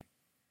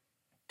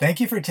Thank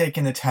you for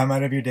taking the time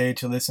out of your day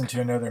to listen to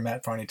another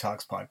Matt Farney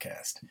Talks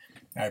podcast.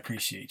 I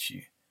appreciate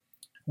you.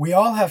 We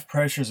all have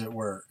pressures at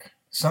work,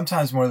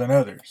 sometimes more than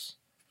others.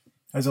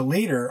 As a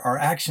leader, our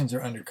actions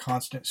are under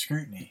constant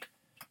scrutiny.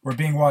 We're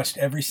being watched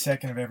every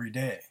second of every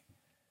day.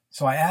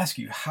 So I ask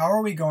you, how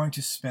are we going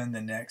to spend the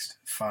next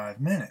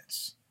 5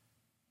 minutes?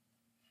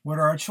 What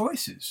are our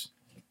choices?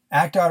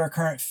 Act out our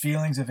current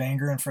feelings of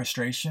anger and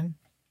frustration?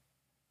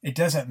 It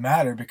doesn't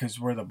matter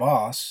because we're the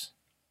boss.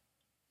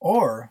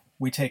 Or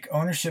we take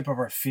ownership of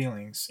our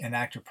feelings and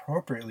act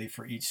appropriately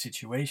for each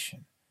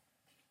situation.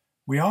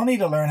 We all need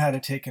to learn how to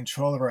take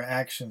control of our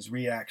actions,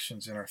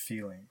 reactions, and our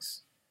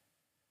feelings.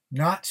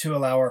 Not to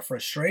allow our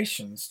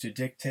frustrations to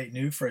dictate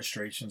new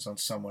frustrations on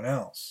someone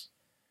else.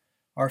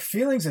 Our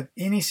feelings of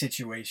any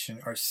situation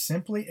are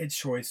simply a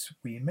choice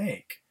we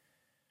make.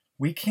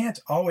 We can't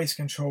always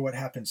control what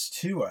happens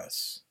to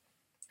us.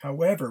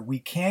 However, we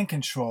can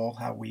control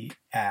how we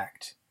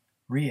act,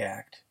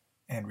 react,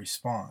 and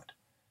respond.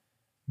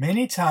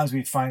 Many times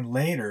we find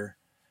later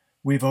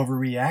we've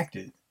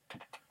overreacted,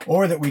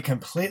 or that we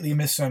completely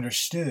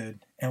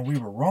misunderstood and we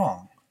were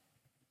wrong.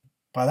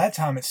 By that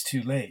time, it's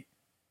too late.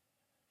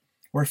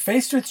 We're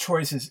faced with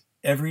choices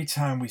every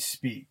time we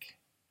speak.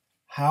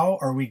 How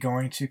are we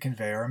going to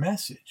convey our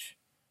message?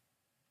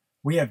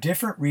 We have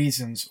different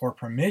reasons or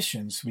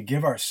permissions we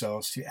give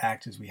ourselves to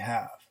act as we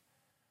have.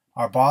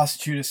 Our boss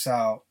chewed us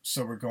out,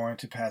 so we're going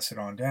to pass it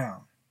on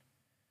down.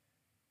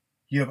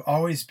 You have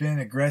always been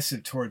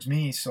aggressive towards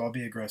me, so I'll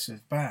be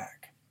aggressive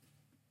back.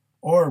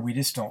 Or we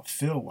just don't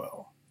feel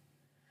well.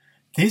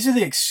 These are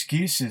the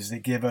excuses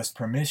that give us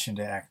permission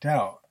to act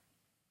out.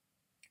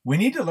 We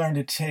need to learn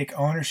to take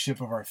ownership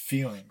of our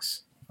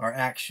feelings, our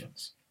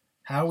actions,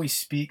 how we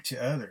speak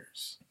to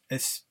others,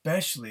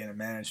 especially in a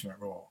management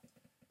role,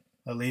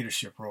 a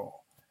leadership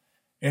role.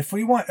 If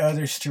we want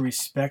others to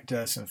respect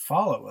us and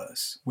follow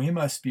us, we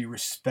must be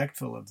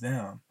respectful of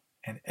them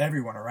and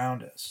everyone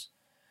around us.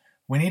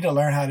 We need to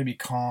learn how to be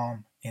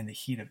calm in the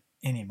heat of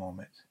any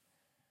moment.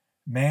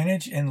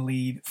 Manage and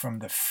lead from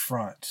the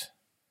front.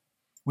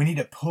 We need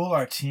to pull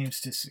our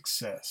teams to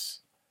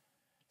success.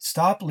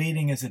 Stop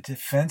leading as a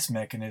defense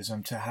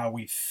mechanism to how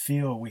we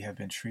feel we have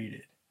been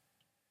treated.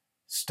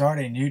 Start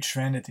a new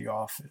trend at the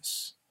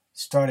office.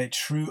 Start a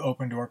true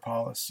open door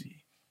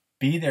policy.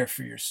 Be there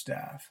for your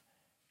staff.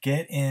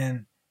 Get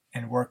in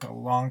and work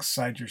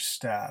alongside your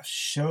staff.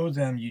 Show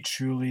them you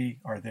truly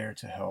are there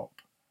to help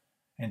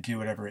and do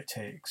whatever it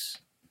takes.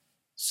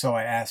 So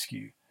I ask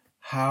you,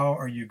 how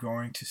are you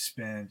going to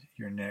spend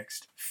your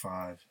next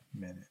 5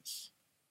 minutes?